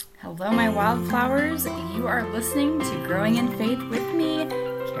Hello, my wildflowers. You are listening to Growing in Faith with me,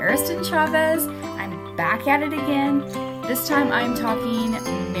 Keristin Chavez. I'm back at it again. This time I'm talking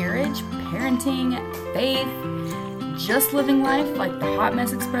marriage, parenting, faith, just living life like the hot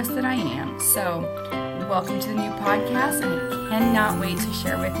mess express that I am. So, welcome to the new podcast, and I cannot wait to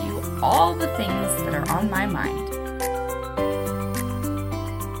share with you all the things that are on my mind.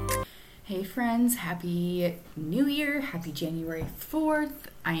 Hey friends, happy New Year, happy January 4th.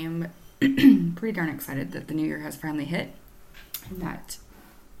 I am pretty darn excited that the new year has finally hit and that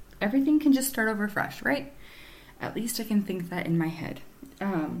everything can just start over fresh, right? At least I can think that in my head.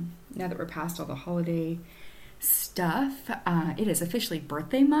 Now that we're past all the holiday stuff, it is officially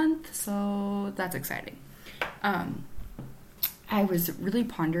birthday month, so that's exciting. I was really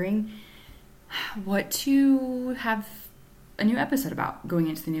pondering what to have a new episode about going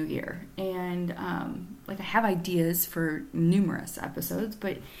into the new year, and I have ideas for numerous episodes,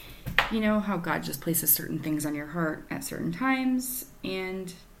 but you know how God just places certain things on your heart at certain times,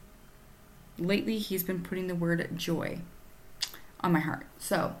 and lately he's been putting the word joy on my heart,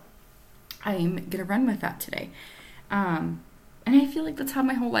 so I'm gonna run with that today. And I feel like that's how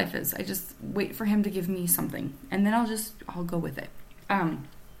my whole life is. I just wait for him to give me something, and then I'll go with it.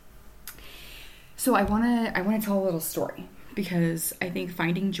 So I wanna tell a little story, because I think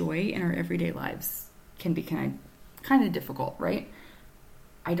finding joy in our everyday lives can be kind of difficult, right?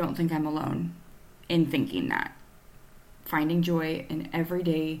 I don't think I'm alone in thinking that. Finding joy in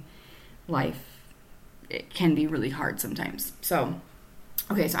everyday life, it can be really hard sometimes. So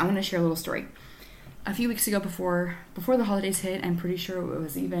I want to share a little story. A few weeks ago, before the holidays hit, I'm pretty sure it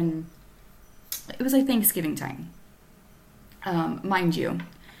was like Thanksgiving time. Mind you,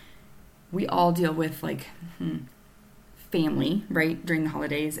 we all deal with family, right, during the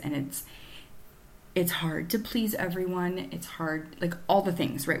holidays, and it's hard to please everyone. It's hard, all the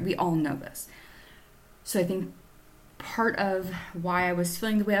things, right? We all know this. So I think part of why I was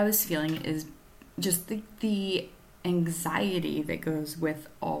feeling the way I was feeling is just the anxiety that goes with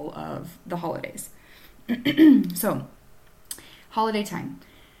all of the holidays. So, holiday time.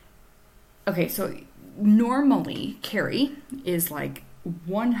 Okay, so normally Carrie is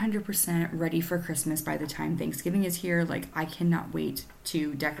 100% ready for Christmas by the time Thanksgiving is here. I cannot wait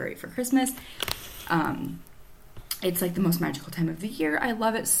to decorate for Christmas. It's the most magical time of the year. I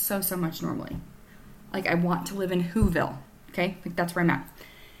love it so much normally. I want to live in Whoville. Okay? That's where I'm at.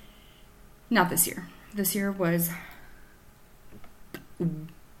 Not this year. This year was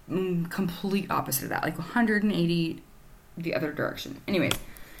complete opposite of that. 180 the other direction. Anyways,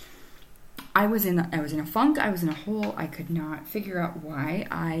 I was in a funk. I was in a hole. I could not figure out why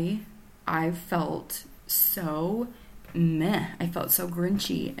I felt so meh. I felt so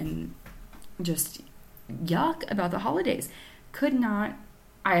grinchy and just yuck about the holidays.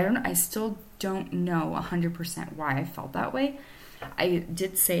 I still don't know 100% why I felt that way. I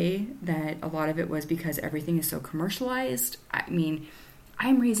did say that a lot of it was because everything is so commercialized. I mean,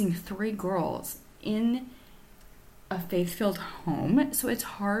 I'm raising 3 girls in a faith-filled home, so it's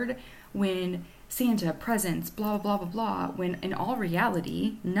hard when Santa, presents, blah, blah, blah, blah, when in all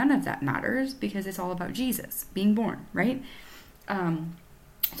reality, none of that matters because it's all about Jesus being born, right?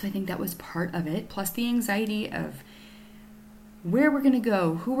 So I think that was part of it, plus the anxiety of where we're going to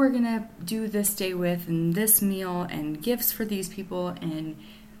go, who we're going to do this day with, and this meal, and gifts for these people, and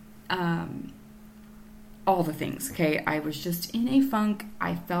all the things, okay? I was just in a funk.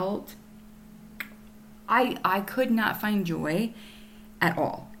 I felt I could not find joy at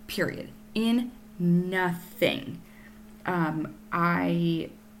all. Period. In nothing.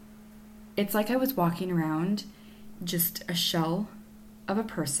 It's like I was walking around just a shell of a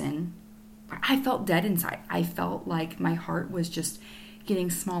person. I felt dead inside. I felt like my heart was just getting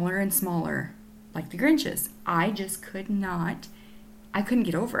smaller and smaller, like the Grinch's. I couldn't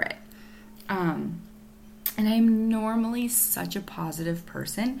get over it. And I'm normally such a positive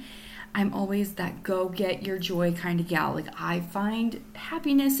person. I'm always that go get your joy kind of gal. I find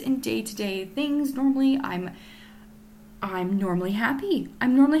happiness in day-to-day things. Normally, I'm normally happy.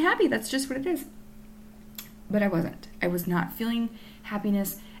 I'm normally happy. That's just what it is. But I wasn't. I was not feeling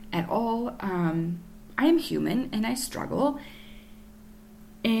happiness at all. I am human and I struggle.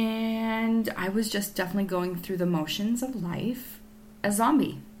 And I was just definitely going through the motions of life. A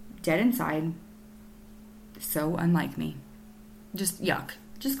zombie. Dead inside. So unlike me. Just yuck.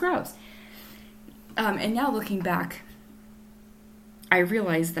 Just gross. And now looking back, I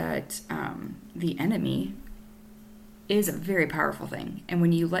realize that the enemy is a very powerful thing. And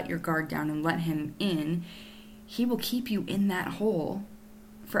when you let your guard down and let him in, he will keep you in that hole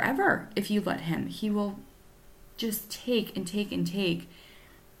forever. If you let him, he will just take and take and take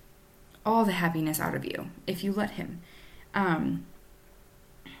all the happiness out of you if you let him.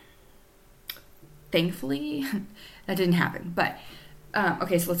 Thankfully, that didn't happen. But,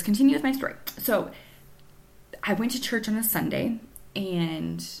 okay, so let's continue with my story. So I went to church on a Sunday,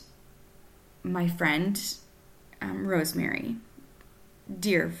 and my friend, Rosemary,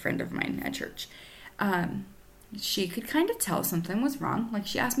 dear friend of mine at church, she could kind of tell something was wrong. Like,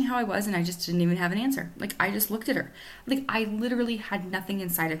 she asked me how I was, and I just didn't even have an answer. Like, I just looked at her. Like, I literally had nothing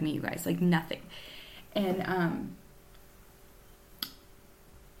inside of me, you guys. Like, nothing. And,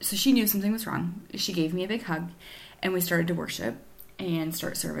 so she knew something was wrong. She gave me a big hug, and we started to worship and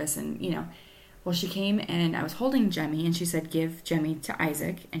start service. And, well, she came, and I was holding Jemmy, and she said, give Jemmy to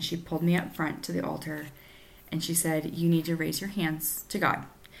Isaac. And she pulled me up front to the altar, and she said, you need to raise your hands to God.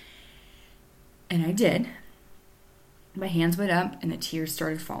 And I did. My hands went up, and the tears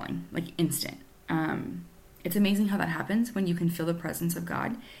started falling, like instant. It's amazing how that happens when you can feel the presence of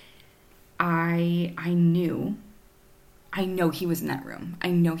God. I know he was in that room. I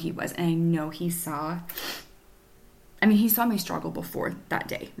know he was. And I know he saw me struggle before that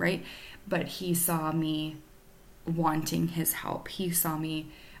day, right? But he saw me wanting his help. He saw me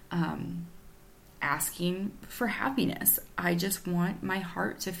asking for happiness. I just want my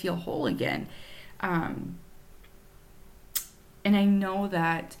heart to feel whole again. And I know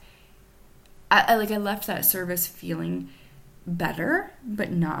that I left that service feeling better,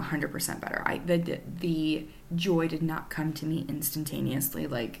 but not 100% better. The joy did not come to me instantaneously,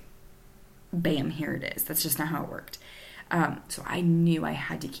 like, bam, here it is. That's just not how it worked. So I knew I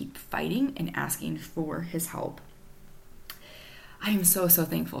had to keep fighting and asking for his help. I am so, so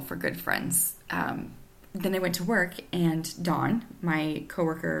thankful for good friends. Then I went to work, and Dawn, my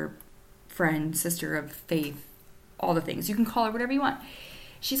coworker, friend, sister of faith, all the things. You can call her whatever you want.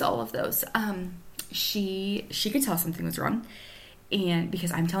 She's all of those. She could tell something was wrong. And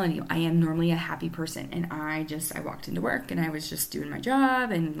because I'm telling you, I am normally a happy person. And I walked into work, and I was just doing my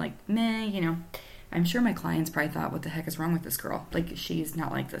job and like, meh, I'm sure my clients probably thought, what the heck is wrong with this girl? Like, she's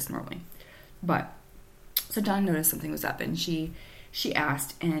not like this normally. But, so Dawn noticed something was up, and she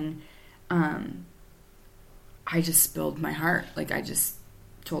asked, and I just spilled my heart. Like, I just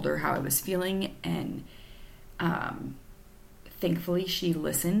told her how I was feeling, and thankfully she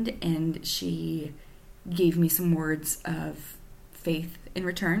listened, and she gave me some words of faith in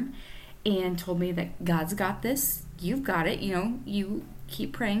return, and told me that God's got this. You've got it. You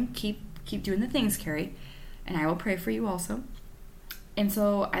keep praying, keep doing the things, Carrie, and I will pray for you also. And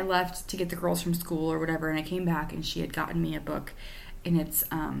so I left to get the girls from school or whatever, and I came back, and she had gotten me a book, and it's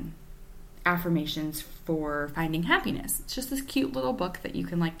affirmations for finding happiness. It's just this cute little book that you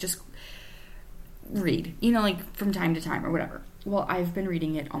can like just read, from time to time or whatever. Well, I've been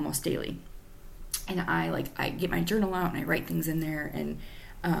reading it almost daily, and I get my journal out, and I write things in there, and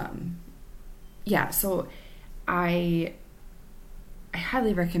so I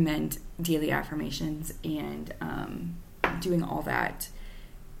highly recommend daily affirmations and doing all that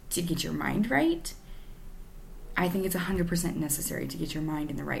to get your mind right. I think it's 100% necessary to get your mind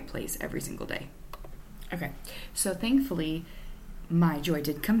in the right place every single day. Okay, so thankfully, my joy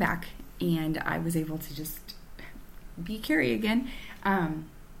did come back, and I was able to just be Carrie again.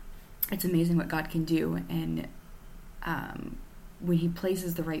 It's amazing what God can do, and when He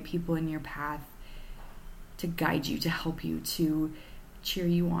places the right people in your path to guide you, to help you, to cheer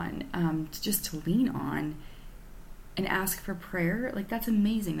you on, just to lean on and ask for prayer, like, that's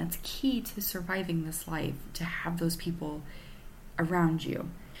amazing. That's key to surviving this life, to have those people around you.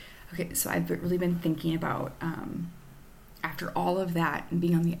 Okay, so I've really been thinking about, after all of that and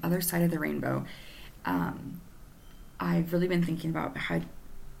being on the other side of the rainbow, I've really been thinking about how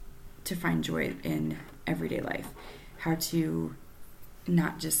to find joy in everyday life, how to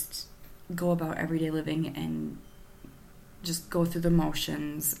not just go about everyday living and just go through the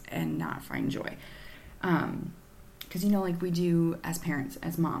motions and not find joy. Because, we do as parents,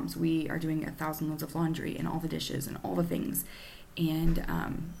 as moms, we are doing 1,000 loads of laundry and all the dishes and all the things, and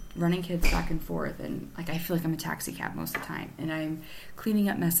running kids back and forth, and I feel like I'm a taxi cab most of the time, and I'm cleaning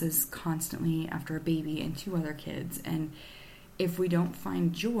up messes constantly after a baby and 2 other kids. And if we don't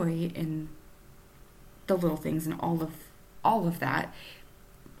find joy in the little things and all of that,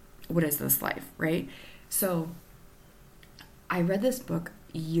 what is this life, right? So I read this book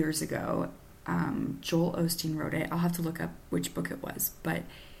years ago. Joel Osteen wrote it. I'll have to look up which book it was, but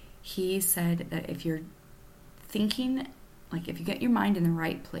he said that if you're thinking, if you get your mind in the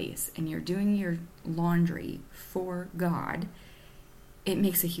right place and you're doing your laundry for God, it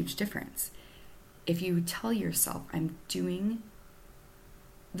makes a huge difference. If you tell yourself, I'm doing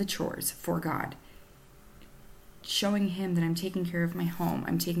the chores for God, showing him that I'm taking care of my home,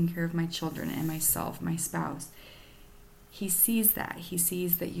 I'm taking care of my children and myself, my spouse, he sees that. He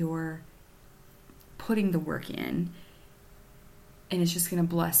sees that you're putting the work in, and it's just going to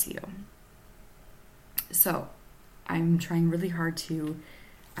bless you. So I'm trying really hard to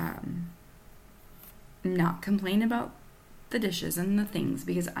not complain about the dishes and the things,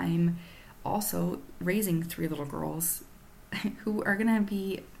 because I'm also raising 3 little girls who are going to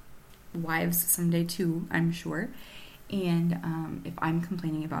be wives someday too, I'm sure. And if I'm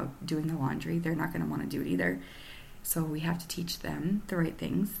complaining about doing the laundry, they're not going to want to do it either. So we have to teach them the right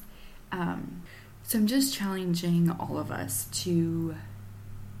things. So I'm just challenging all of us to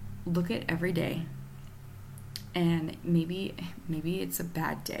look at every day. And maybe it's a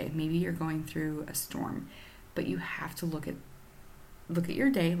bad day. Maybe you're going through a storm, but you have to look at your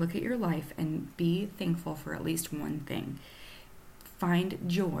day, look at your life, and be thankful for at least one thing. Find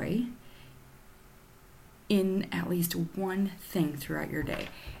joy in at least one thing throughout your day,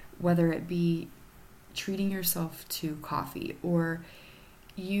 whether it be treating yourself to coffee, or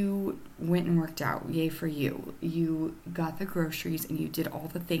you went and worked out, yay for you. You got the groceries and you did all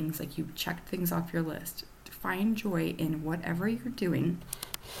the things, like you checked things off your list. Find joy in whatever you're doing,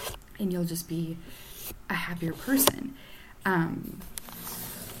 and you'll just be a happier person. I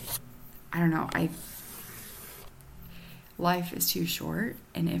don't know. Life is too short,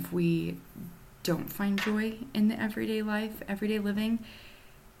 and if we don't find joy in the everyday life, everyday living,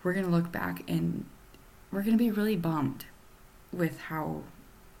 we're going to look back and we're going to be really bummed with how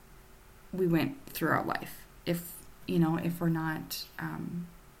we went throughout life. If we're not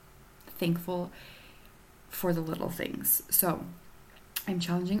thankful for the little things. So I'm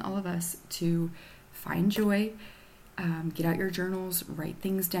challenging all of us to find joy, get out your journals, write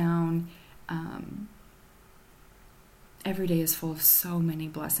things down. Every day is full of so many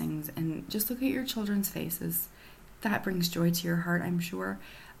blessings, and just look at your children's faces. That brings joy to your heart, I'm sure.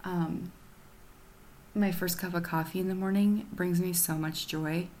 My first cup of coffee in the morning brings me so much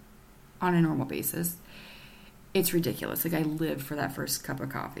joy on a normal basis. It's ridiculous. Like, I live for that first cup of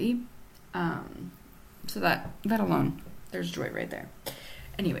coffee. So that alone, there's joy right there.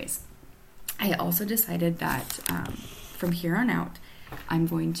 Anyways, I also decided that from here on out, I'm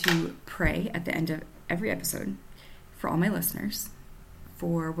going to pray at the end of every episode for all my listeners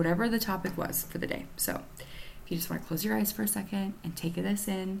for whatever the topic was for the day. So if you just want to close your eyes for a second and take this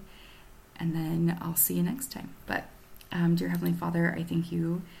in, and then I'll see you next time. But dear Heavenly Father, I thank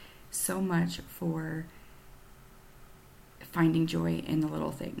you so much for finding joy in the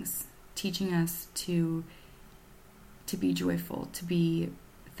little things, teaching us to be joyful, to be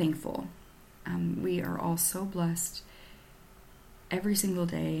thankful. We are all so blessed every single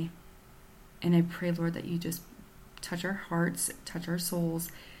day, and I pray, Lord, that you just touch our hearts, touch our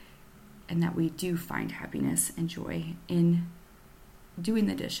souls, and that we do find happiness and joy in doing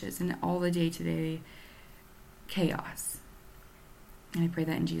the dishes and all the day-to-day chaos. And I pray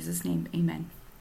that in Jesus' name, amen.